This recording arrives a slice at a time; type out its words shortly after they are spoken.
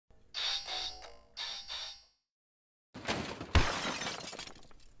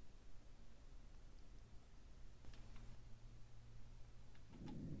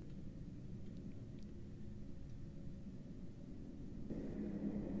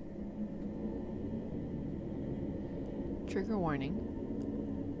Trigger warning.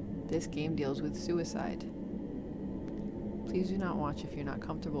 This game deals with suicide. Please do not watch if you're not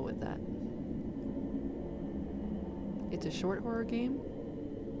comfortable with that. It's a short horror game,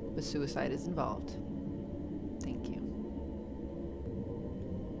 but suicide is involved. Thank you.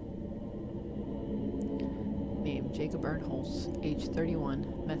 Name Jacob Ernholz, age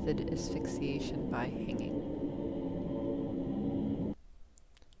 31, method asphyxiation by hanging.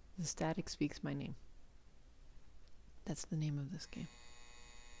 The static speaks my name. That's the name of this game.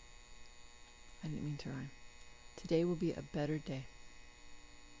 I didn't mean to rhyme. Today will be a better day.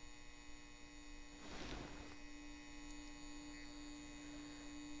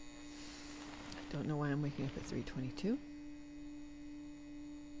 I don't know why I'm waking up at 3:22.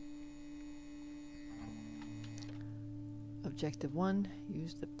 Objective 1,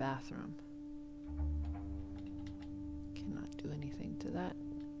 use the bathroom. Cannot do anything to that.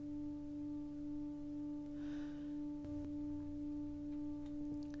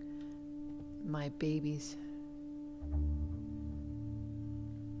 My babies.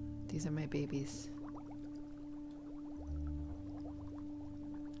 These are my babies.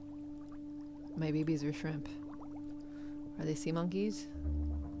 My babies are shrimp. Are they sea monkeys?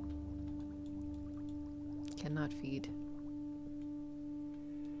 Cannot feed.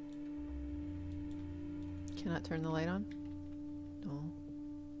 Cannot turn the light on? No.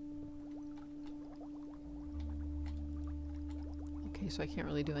 Okay, so I can't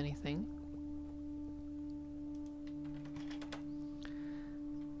really do anything.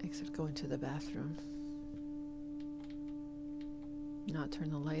 Except go into the bathroom. Not turn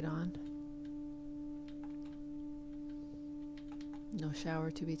the light on. No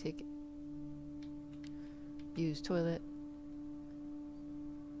shower to be taken. Use toilet.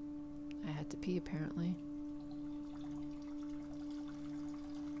 I had to pee apparently.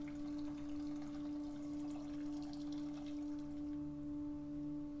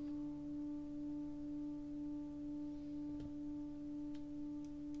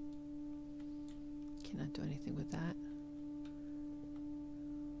 Cannot do anything with that.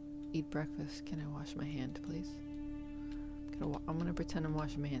 Eat breakfast. Can I wash my hand, please? I'm gonna pretend I'm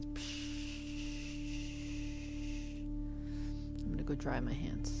washing my hands. I'm gonna go dry my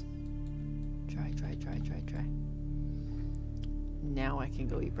hands. Dry, dry, dry, dry, dry. Now I can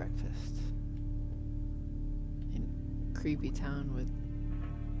go eat breakfast. In creepy town with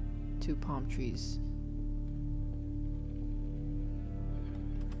 2 palm trees.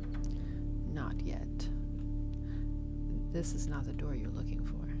 Not yet. This is not the door you're looking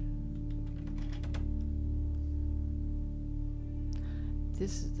for.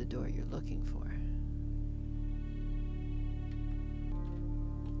 This is the door you're looking for.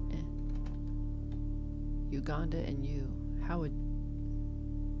 Uganda and you. How would...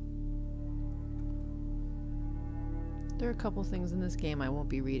 There are a couple things in this game I won't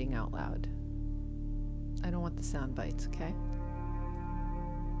be reading out loud. I don't want the sound bites, okay?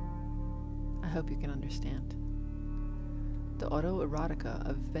 I hope you can understand. The Autoerotica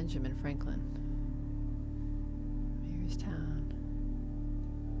of Benjamin Franklin. Mayor's Town.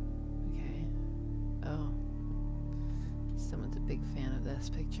 Okay. Oh. Someone's a big fan of this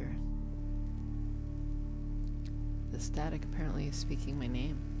picture. The static apparently is speaking my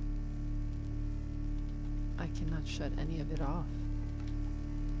name. I cannot shut any of it off.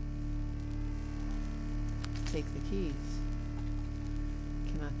 Take the keys.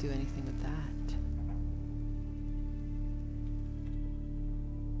 Cannot do anything with that.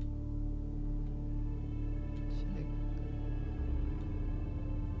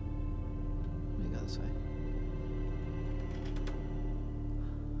 Let me go this way.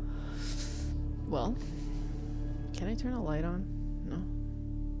 Well, can I turn a light on? No.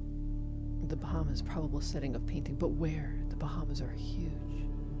 The Bahamas, probable setting of painting, but where? The Bahamas are huge.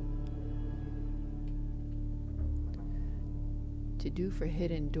 To do for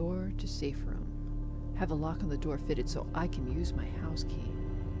hidden door to safe room. Have a lock on the door fitted so I can use my house key.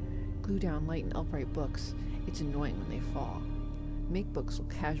 Glue down light and upright books. It's annoying when they fall. Make books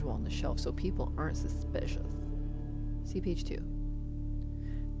look casual on the shelf so people aren't suspicious. See page 2.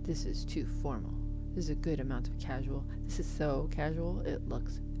 This is too formal. This is a good amount of casual. This is so casual, it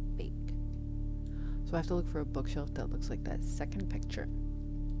looks fake. So I have to look for a bookshelf that looks like that second picture.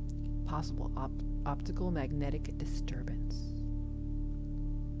 Possible optical magnetic disturbance.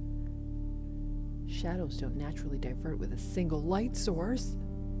 Shadows don't naturally divert with a single light source.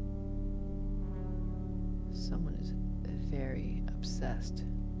 Someone is very obsessed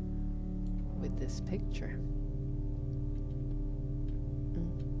with this picture.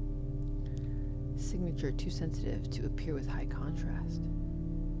 Signature too sensitive to appear with high contrast.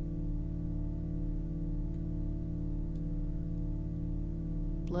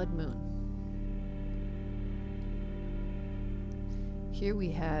 Blood moon. Here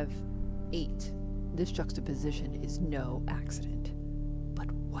we have 8. This juxtaposition is no accident. But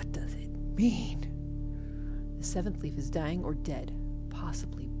what does it mean? The 7th leaf is dying or dead,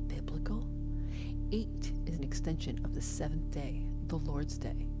 possibly biblical. 8 is an extension of the 7th day, the Lord's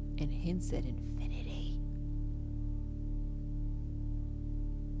Day, and hints at infinity.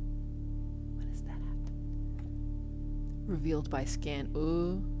 What does that happen? Revealed by scan.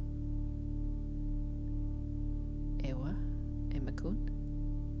 Ooh. Ewa. Emakun.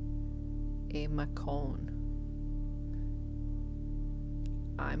 Emakon.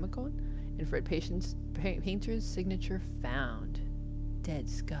 Imakon. Infrared painter's signature found. Dead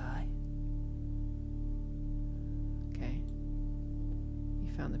sky. Okay.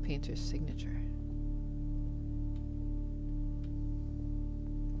 You found the painter's signature.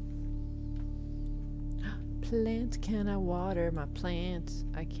 Plants, can I water my plants?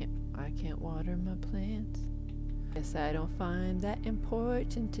 I can't water my plants. Guess I don't find that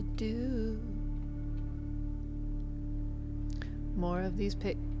important to do. More of these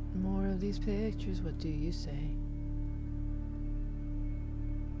pictures, what do you say?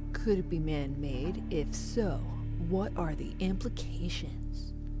 Could it be man-made? If so, what are the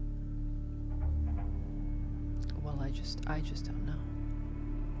implications? Well, I just don't know.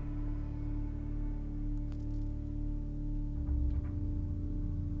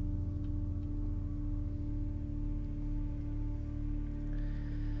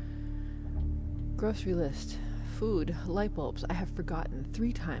 Grocery list. Food, light bulbs. I have forgotten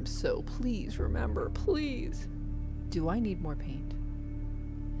 3 times, so please remember, please. Do I need more paint?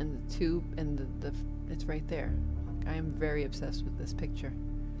 And the tube and the it's right there. I am very obsessed with this picture.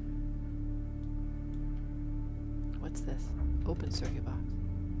 What's this? Open circuit box.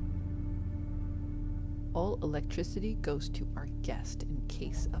 All electricity goes to our guest in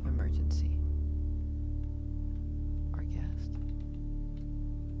case of emergency. Our guest.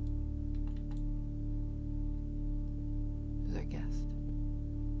 Who's our guest?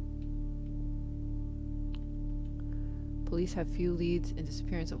 Police have few leads in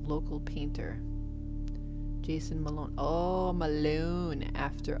disappearance of local painter. Jason Malone. Oh, Malone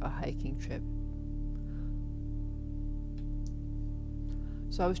after a hiking trip.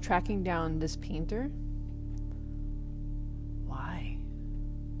 So I was tracking down this painter. Why?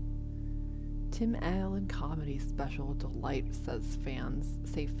 Tim Allen comedy special delight, says fans.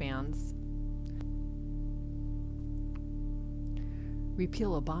 Say fans.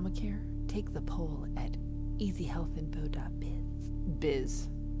 Repeal Obamacare. Take the poll at easyhealthinfo.biz.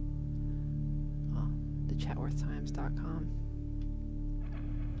 Oh, the chatworthtimes.com.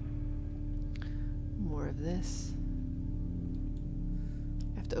 More of this.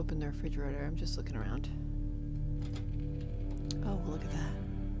 I have to open the refrigerator. I'm just looking around. Oh, well, look at that.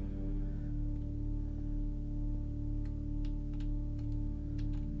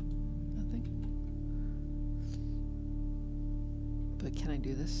 Nothing. But can I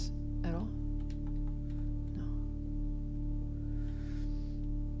do this at all? No.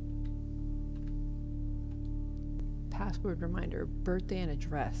 Password reminder, birthday and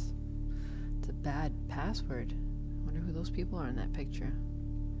address. It's a bad password. I wonder who those people are in that picture.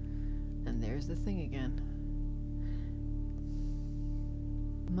 And there's the thing again.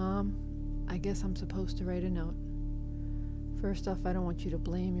 Mom, I guess I'm supposed to write a note. First off, I don't want you to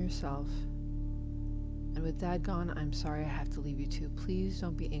blame yourself. And with Dad gone, I'm sorry I have to leave you too. Please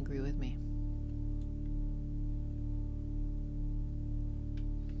don't be angry with me.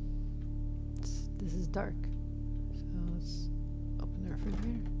 This is dark. So let's open the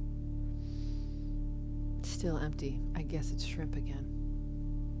refrigerator. It's still empty. I guess it's shrimp again.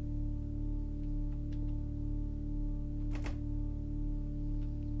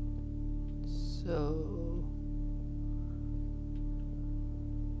 So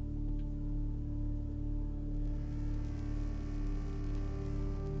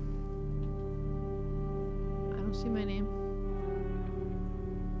I don't see my name.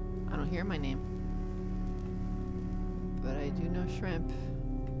 I don't hear my name. But I do know shrimp.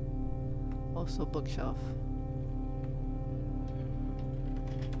 Also bookshelf.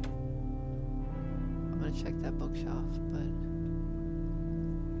 I'm gonna check that bookshelf, but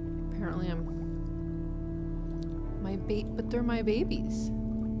apparently but they're my babies.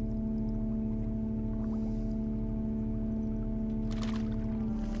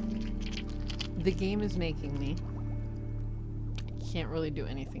 The game is making me. I can't really do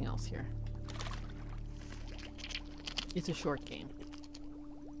anything else here. It's a short game.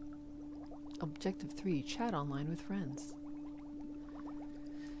 Objective 3, chat online with friends.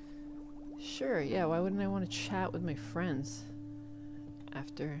 Sure, yeah, why wouldn't I want to chat with my friends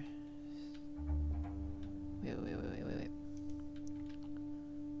after... Wait.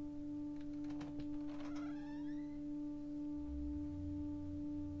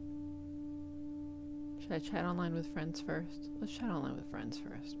 Should I chat online with friends first? Let's chat online with friends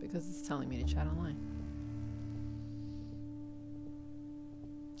first, because it's telling me to chat online.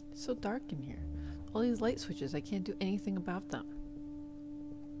 It's so dark in here. All these light switches, I can't do anything about them.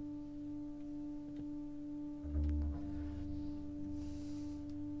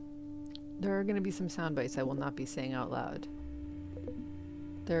 There are going to be some sound bites I will not be saying out loud.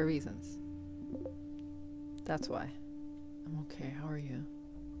 There are reasons. That's why. I'm okay, how are you?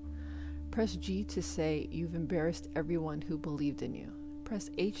 Press G to say you've embarrassed everyone who believed in you.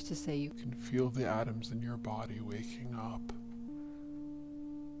 Press H to say you can feel the atoms in your body waking up.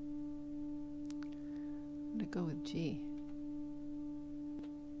 I'm gonna go with G.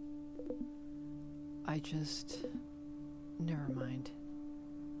 Never mind.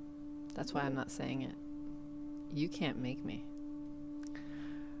 That's why I'm not saying it. You can't make me.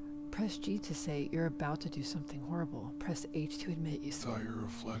 Press G to say you're about to do something horrible. Press H to admit you saw your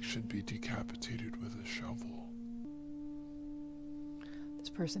reflection be decapitated with a shovel. This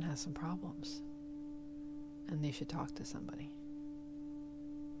person has some problems, and they should talk to somebody.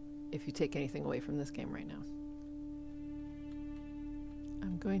 If you take anything away from this game right now.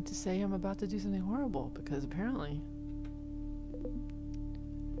 I'm going to say I'm about to do something horrible, because apparently...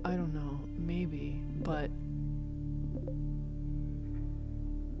 I don't know, maybe, but...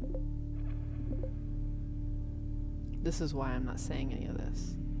 This is why I'm not saying any of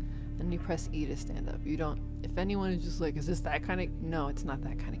this. Then you press E to stand up. You don't... If anyone is just like, is this that kind of... No, it's not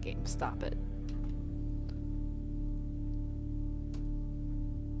that kind of game. Stop it.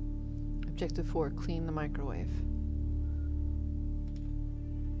 Objective 4, clean the microwave.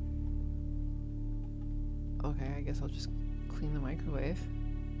 Okay, I guess I'll just clean the microwave.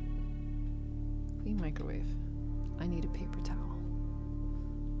 Clean microwave. I need a paper towel.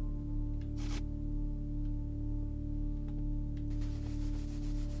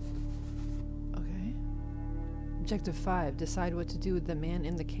 Okay. Objective 5, decide what to do with the man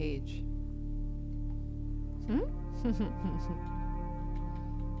in the cage.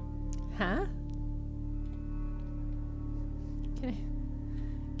 Huh? Can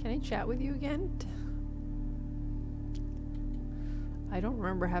I chat with you again? I don't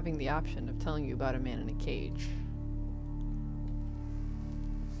remember having the option of telling you about a man in a cage.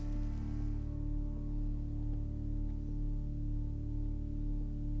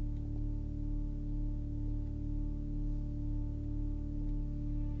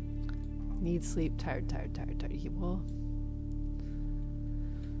 Need sleep, tired.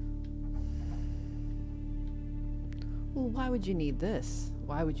 Well, why would you need this?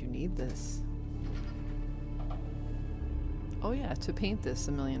 Why would you need this? Oh yeah, to paint this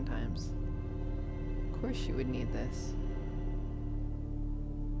a million times. Of course you would need this.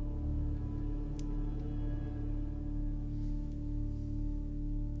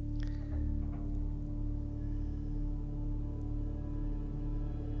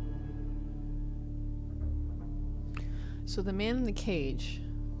 So the man in the cage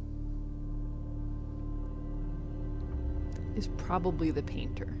is probably the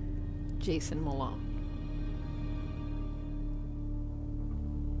painter, Jason Malone.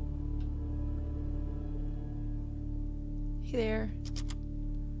 Hey there.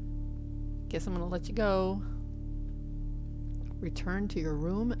 Guess I'm gonna let you go. Return to your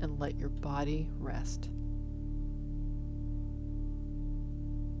room and let your body rest.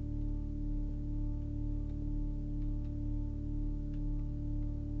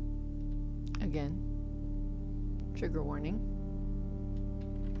 Again, trigger warning.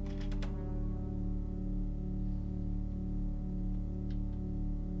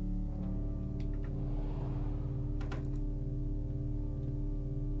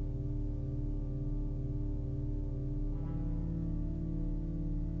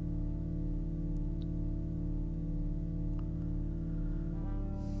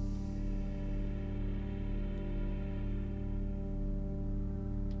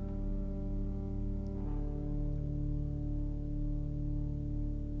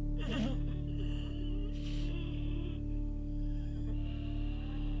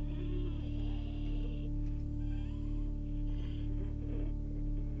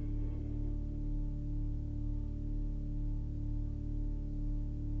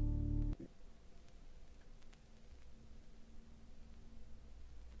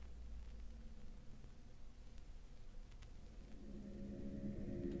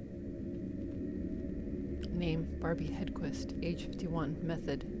 Name, Barbie Hedquist, age 51,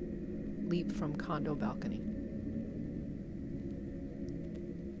 method, leap from condo balcony.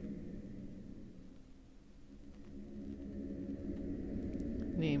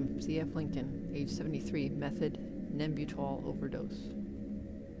 Name C.F. Lincoln, age 73, method Nembutal overdose.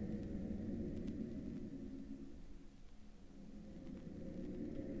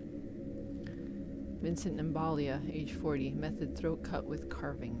 Vincent Imbalia, age 40, method throat cut with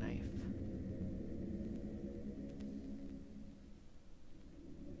carving knife.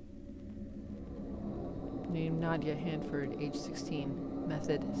 Name Nadia Hanford, age 16,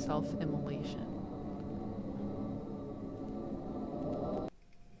 method self-immolation.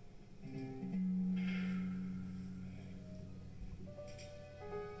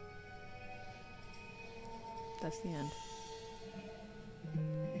 That's the end.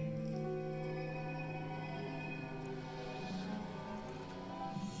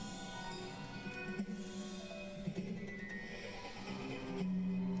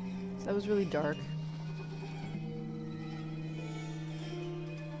 So that was really dark.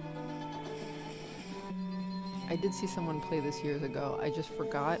 I did see someone play this years ago. I just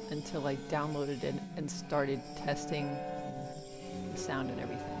forgot until I downloaded it and started testing the sound and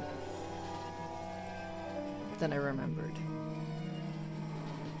everything. Then I remembered.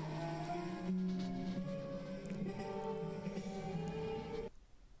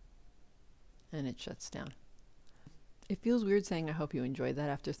 And it shuts down. It feels weird saying I hope you enjoyed that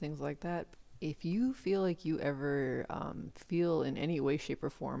after things like that. If you feel like you ever feel in any way, shape, or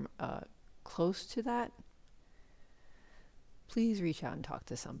form close to that, please reach out and talk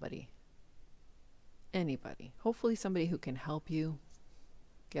to somebody. Anybody. Hopefully somebody who can help you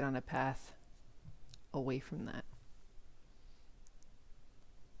get on a path away from that.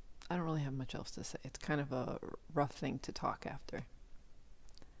 I don't really have much else to say. It's kind of a rough thing to talk after.